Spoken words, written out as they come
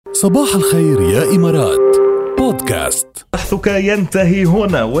صباح الخير يا إمارات بودكاست. بحثك ينتهي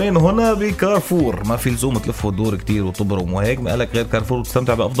هنا. وين هنا؟ بكارفور. ما في لزوم تلف وتدور كتير وتبرم وهيك، ما قالك غير كارفور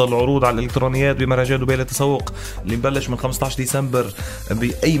وتستمتع بأفضل العروض على الإلكترونيات بمهرجان دبي للتسوق اللي مبلش من 15 ديسمبر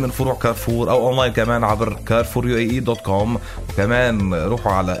بأي من فروع كارفور أو أونلاين كمان عبر carrefour.com. وكمان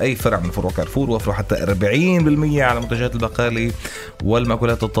روحوا على أي فرع من فروع كارفور ووفروا حتى 40% على منتجات البقالة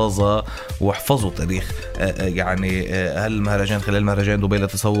والمأكولات الطازة. واحفظوا تاريخ يعني هالمهرجان خلال مهرجان دبي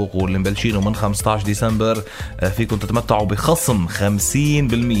للتسوق واللي مبلشينه من 15 ديسمبر. فيكم تتمتعوا بخصم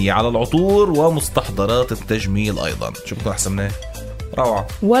 50% على العطور ومستحضرات التجميل أيضا. شو بكون أحسن من هيك؟ روعة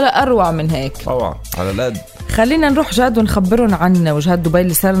ولا أروع من هيك. روعة على الأد. خلينا نروح جاد ونخبرهم عن وجهات دبي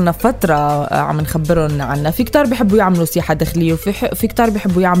اللي صار لنا فترة عم نخبرهم عنها. في كتار بيحبوا يعملوا سياحة داخلية وفي كتار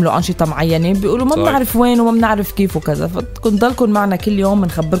بيحبوا يعملوا أنشطة معينة، بيقولوا ما بنعرف وين وما بنعرف كيف وكذا، فكن ضلكن معنا كل يوم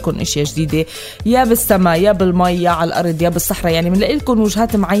بنخبركم اشياء جديدة يا بالسماء يا بالمي يا على الأرض يا بالصحراء. يعني بنلاقي لكم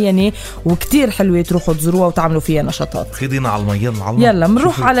وجهات معينة وكتير حلوة تروحوا تزوروها وتعملوا فيها نشاطات. خدينا على المي. يلا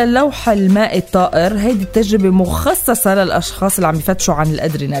بنروح على اللوحة الماء الطائر. هيدي التجربة مخصصة للأشخاص اللي عم يفتشوا عن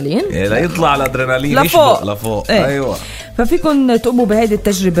الأدرينالين. لا يطلع الأدرينالين لفوق. أيوة. ففيكن تقوموا بهيدي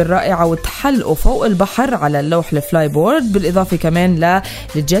التجربة الرائعة وتحلقوا فوق البحر على اللوح الفلاي بورد، بالإضافة كمان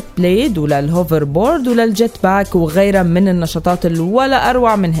للجيت بليد وللهوفر بورد وللجيت باك وغيرها من النشاطات اللي ولا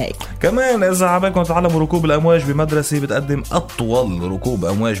أروع من هيك. كمان إذا عبالكم تتعلموا ركوب الأمواج بمدرسة بتقدم أطول ركوب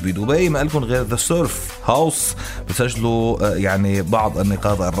أمواج بدبي، ما لكم غير ذا سيرف هاوس. بتسجلوا يعني بعض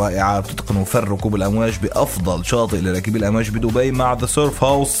النقاط الرائعة، بتتقنوا فر ركوب الأمواج بأفضل شاطئ لراكبي الأمواج بدبي مع ذا سيرف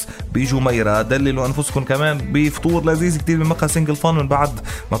هاوس بجميرة. دللوا أنفسكم كمان بفطور لذيذ كتير من مقهى سينجل فان من بعد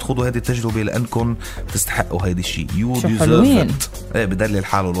ما تخوضوا هذه التجربة، لأنكم تستحقوا هيدي الشيء. يو ديزيرف ات. بدلل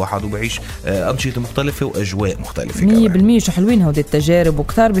حاله الواحد وبعيش أنشطة مختلفة وأجواء مختلفة 100%. شو حلوين هودي التجارب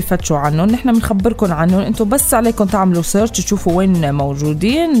وكتار بيفتشوا عنهم. نحن بنخبركم عنهم، انتوا بس عليكم تعملوا سيرش تشوفوا وين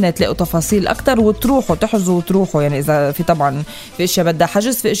موجودين، تلاقوا تفاصيل أكتر وتروحوا تحجزوا وتروحوا. يعني إذا في طبعا في اشياء بدها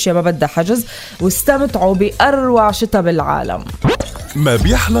حجز، في اشياء ما بدها حجز، واستمتعوا بأروع شتاء بالعالم. ما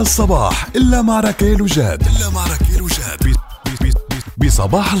بيحلى الصباح إلا مع ركيل وجاد.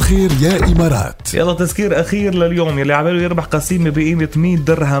 بصباح الخير يا إمارات. يلا تذكير أخير لليوم. يلي عباله يربح قسيمة بقيمة 100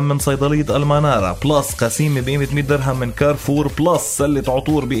 درهم من صيدلية المنارة، بلس قسيمة بقيمة 100 درهم من كارفور، بلس سلة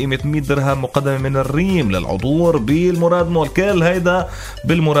عطور بقيمة 100 درهم مقدمة من الريم للعطور بالمراد مول. كل هيدا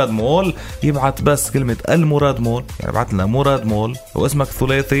بالمراد مول. يبعت بس كلمة المراد مول، يعني بعت لنا مراد مول واسمك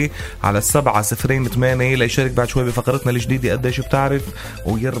ثلاثي على 708 ليشارك بعد شوي بفقرتنا الجديدة قديش بتعرف،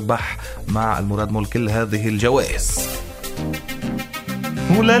 ويربح مع المراد مول كل هذه الجوائز.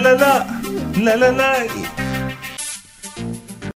 لا لا لا لا لا لا